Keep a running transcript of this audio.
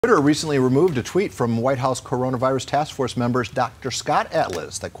Twitter recently removed a tweet from White House coronavirus task force members Dr. Scott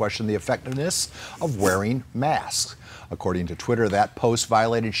Atlas that questioned the effectiveness of wearing masks. According to Twitter, that post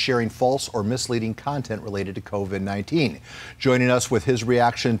violated sharing false or misleading content related to COVID-19. Joining us with his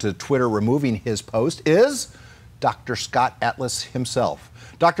reaction to Twitter removing his post is Dr. Scott Atlas himself.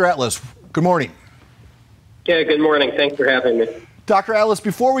 Dr. Atlas, good morning. Yeah, good morning. Thanks for having me. Dr. Atlas,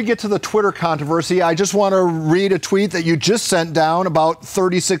 before we get to the Twitter controversy, I just want to read a tweet that you just sent down about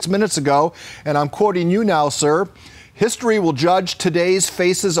 36 minutes ago, and I'm quoting you now, sir. History will judge today's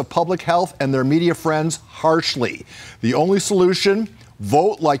faces of public health and their media friends harshly. The only solution,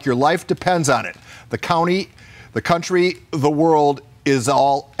 vote like your life depends on it. The county, the country, the world is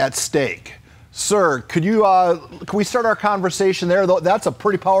all at stake. Sir, can we start our conversation there? That's a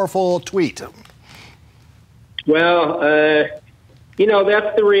pretty powerful tweet. Well,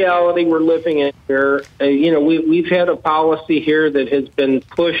 that's the reality we're living in here. We've had a policy here that has been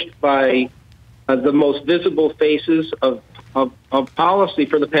pushed by the most visible faces of policy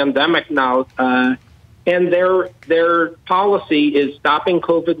for the pandemic now. And their policy is stopping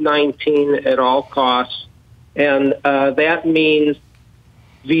COVID-19 at all costs. And that means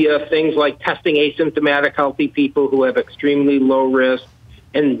via things like testing asymptomatic healthy people who have extremely low risk.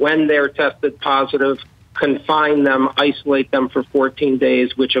 And when they're tested positive, confine them, isolate them for 14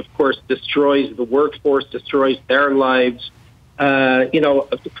 days, which of course destroys the workforce, destroys their lives.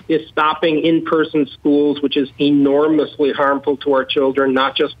 Is stopping in-person schools, which is enormously harmful to our children,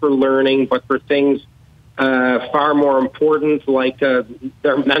 not just for learning, but for things far more important like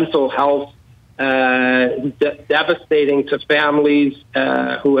their mental health, devastating to families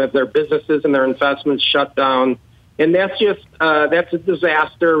who have their businesses and their investments shut down. And that's a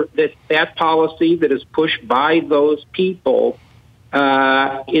disaster. That policy that is pushed by those people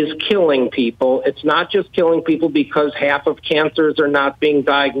is killing people. It's not just killing people because half of cancers are not being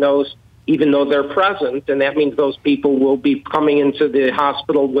diagnosed, even though they're present, and that means those people will be coming into the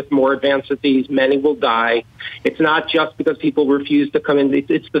hospital with more advanced disease. Many will die. It's not just because people refuse to come in.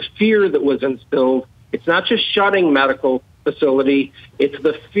 It's the fear that was instilled. It's not just shutting medical facility. It's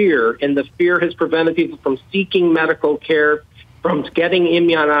the fear, and the fear has prevented people from seeking medical care, from getting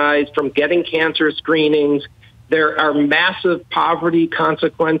immunized, from getting cancer screenings. There are massive poverty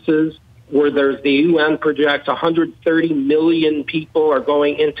consequences where the UN projects 130 million people are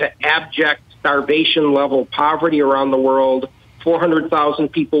going into abject starvation level poverty around the world. 400,000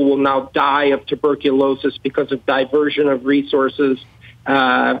 people will now die of tuberculosis because of diversion of resources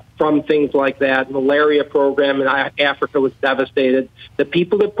from things like that. Malaria program in Africa was devastated. The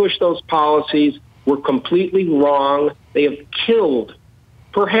people that pushed those policies were completely wrong. They have killed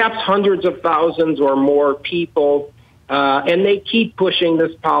perhaps hundreds of thousands or more people, and they keep pushing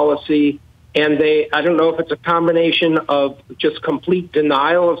this policy. And I don't know if it's a combination of just complete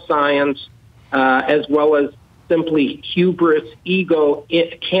denial of science as well as simply hubris, ego.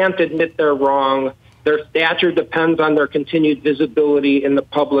 It can't admit they're wrong. Their stature depends on their continued visibility in the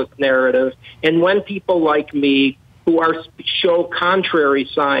public narrative. And when people like me, who show contrary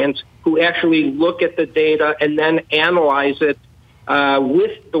science, who actually look at the data and then analyze it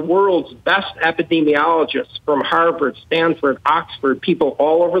with the world's best epidemiologists from Harvard, Stanford, Oxford, people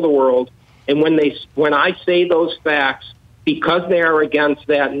all over the world, and when I say those facts, because they are against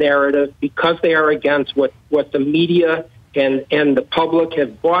that narrative, because they are against what the media and the public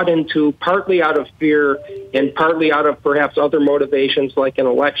have bought into, partly out of fear and partly out of perhaps other motivations like an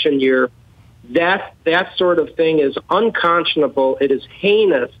election year, that sort of thing is unconscionable. It is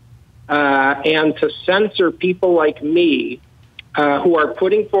heinous. And to censor people like me who are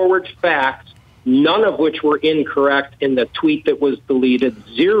putting forward facts, none of which were incorrect in the tweet that was deleted,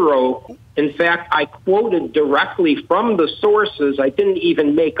 zero. In fact, I quoted directly from the sources. I didn't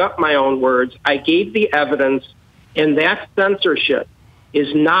even make up my own words. I gave the evidence. And that censorship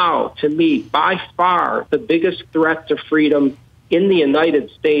is now, to me, by far the biggest threat to freedom in the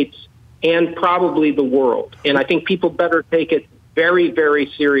United States and probably the world. And I think people better take it very,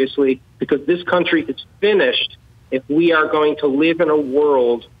 very seriously, because this country is finished if we are going to live in a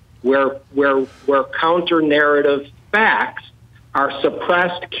world where counter-narrative facts are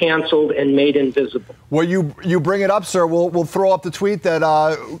suppressed, canceled, and made invisible. Well, you bring it up, sir. We'll throw up the tweet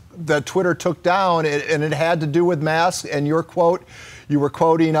that Twitter took down, and it had to do with masks. And you were quoting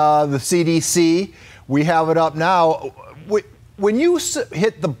the CDC. We have it up now. When you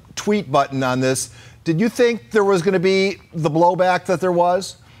hit the tweet button on this, did you think there was going to be the blowback that there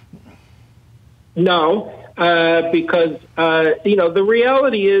was? No, because the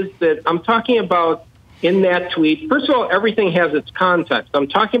reality is that I'm talking about in that tweet. First of all, everything has its context. I'm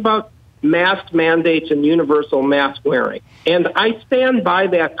talking about mask mandates and universal mask wearing. And I stand by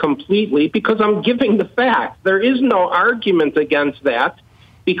that completely because I'm giving the facts. There is no argument against that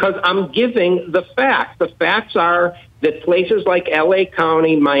because I'm giving the facts. The facts are that places like LA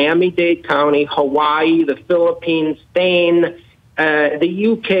County, Miami-Dade County, Hawaii, the Philippines, Spain,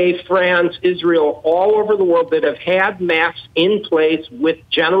 the UK, France, Israel, all over the world that have had masks in place with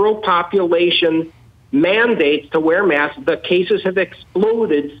general population mandates to wear masks, the cases have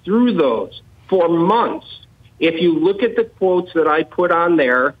exploded through those for months. If you look at the quotes that I put on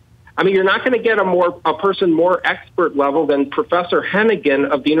there, I mean, you're not going to get a person more expert level than Professor Hennigan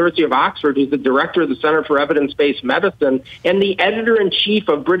of the University of Oxford, who's the director of the Center for Evidence-Based Medicine and the editor-in-chief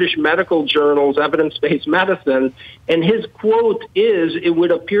of British Medical Journal's Evidence-Based Medicine. And his quote is, "It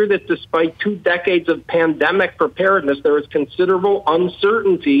would appear that despite 2 decades of pandemic preparedness, there is considerable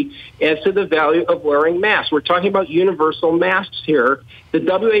uncertainty as to the value of wearing masks." We're talking about universal masks here. The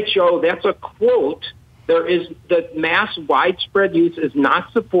WHO, that's a quote. There is that mass widespread use is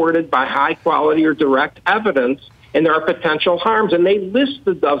not supported by high quality or direct evidence, and there are potential harms, and they list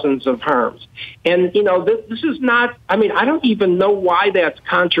the dozens of harms. And, you know, this is not, I mean, I don't even know why that's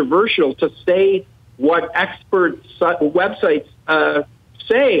controversial to say what expert websites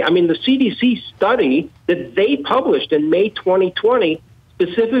say. I mean, the CDC study that they published in May 2020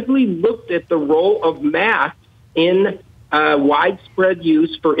 specifically looked at the role of masks in widespread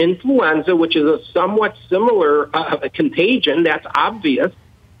use for influenza, which is a somewhat similar contagion, that's obvious,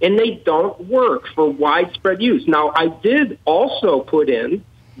 and they don't work for widespread use. Now, I did also put in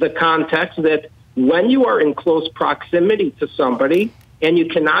the context that when you are in close proximity to somebody and you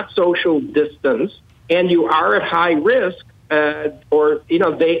cannot social distance and you are at high risk, or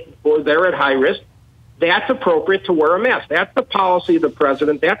they're at high risk, that's appropriate to wear a mask. That's the policy of the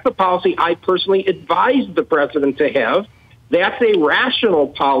president. That's the policy I personally advised the president to have. That's a rational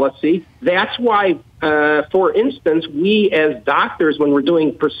policy. That's why, for instance, we as doctors, when we're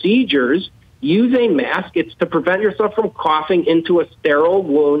doing procedures, use a mask. It's to prevent yourself from coughing into a sterile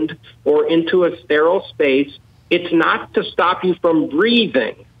wound or into a sterile space. It's not to stop you from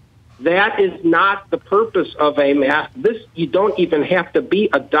breathing. That is not the purpose of a mask. You don't even have to be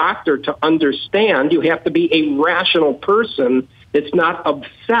a doctor to understand. You have to be a rational person that's not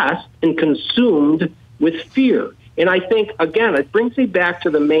obsessed and consumed with fear. And I think, again, it brings me back to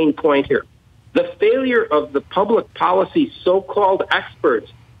the main point here. The failure of the public policy so-called experts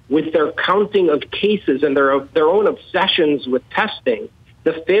with their counting of cases and their own obsessions with testing,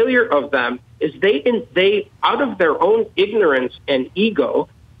 the failure of them is they out of their own ignorance and ego,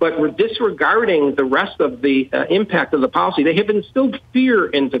 but we're disregarding the rest of the impact of the policy. They have instilled fear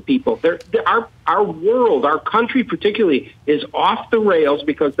into people. Our world, our country particularly, is off the rails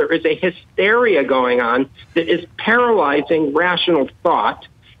because there is a hysteria going on that is paralyzing rational thought.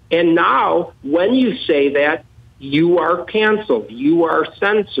 And now, when you say that, you are canceled, you are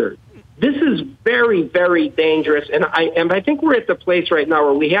censored. This is very, very dangerous. And I think we're at the place right now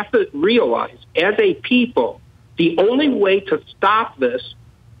where we have to realize, as a people, the only way to stop this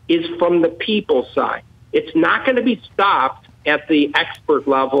is from the people's side. It's not going to be stopped at the expert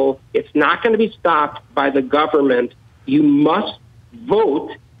level. It's not going to be stopped by the government. You must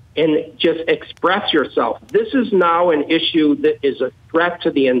vote and just express yourself. This is now an issue that is a threat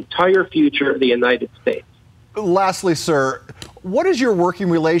to the entire future of the United States. Lastly, sir, what is your working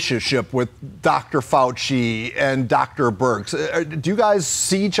relationship with Dr. Fauci and Dr. Birx? Do you guys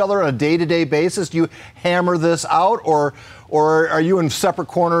see each other on a day-to-day basis? Do you hammer this out, or are you in separate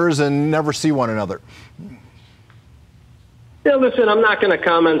corners and never see one another? Yeah, listen, I'm not going to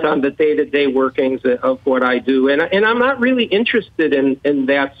comment on the day-to-day workings of what I do, and I'm not really interested in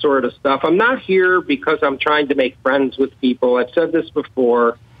that sort of stuff. I'm not here because I'm trying to make friends with people. I've said this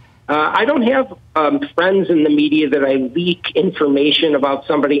before. I don't have friends in the media that I leak information about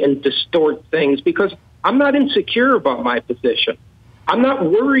somebody and distort things because I'm not insecure about my position. I'm not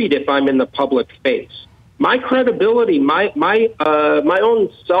worried if I'm in the public face. My credibility, my own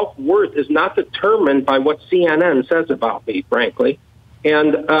self-worth is not determined by what CNN says about me, frankly.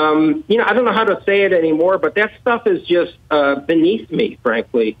 And, I don't know how to say it anymore, but that stuff is just beneath me,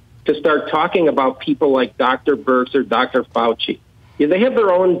 frankly, to start talking about people like Dr. Birx or Dr. Fauci. Yeah, they have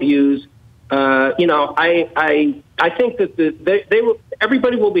their own views. I think that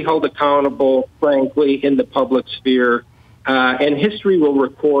everybody will be held accountable, frankly, in the public sphere, and history will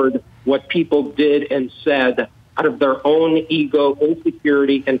record what people did and said out of their own ego,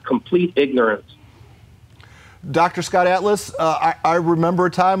 insecurity, and complete ignorance. Dr. Scott Atlas, I remember a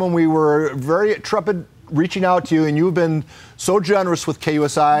time when we were very intrepid reaching out to you, and you've been so generous with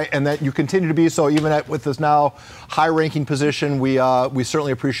KUSI, and that you continue to be so even with this now high-ranking position. We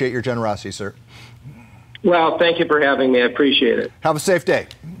certainly appreciate your generosity, sir. Well, thank you for having me. I appreciate it. Have a safe day.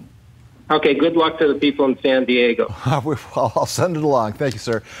 Okay, good luck to the people in San Diego. I'll send it along. Thank you,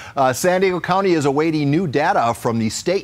 sir. San Diego County is awaiting new data from the state